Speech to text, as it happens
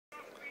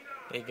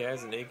Hey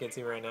guys, and you can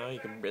see right now, you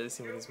can really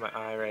see me. This is my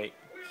eye right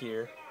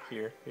here,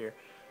 here.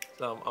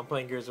 So I'm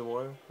playing Gears of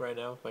War right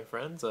now with my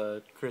friends.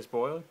 Chris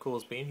Boyle,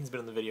 Coolest Bean, he's been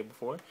in the video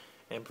before,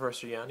 and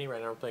Professor Yanni.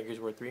 Right now we're playing Gears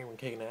of War 3 and we're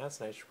kicking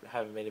ass. And I just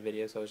haven't made a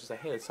video, so I was just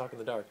like, hey, let's talk in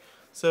the dark.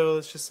 So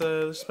let's just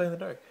play in the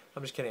dark.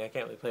 I'm just kidding. I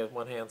can't really play with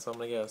one hand, so I'm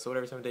gonna go. So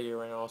whatever time of day you're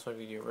right now, also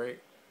if you right,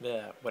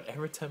 yeah,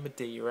 whatever time of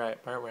day you're at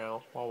right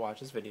now while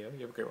watch this video,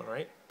 you have a great one,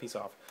 right? Peace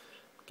off.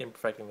 Getting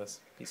perfecting this.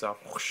 Peace off.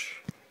 Whoosh.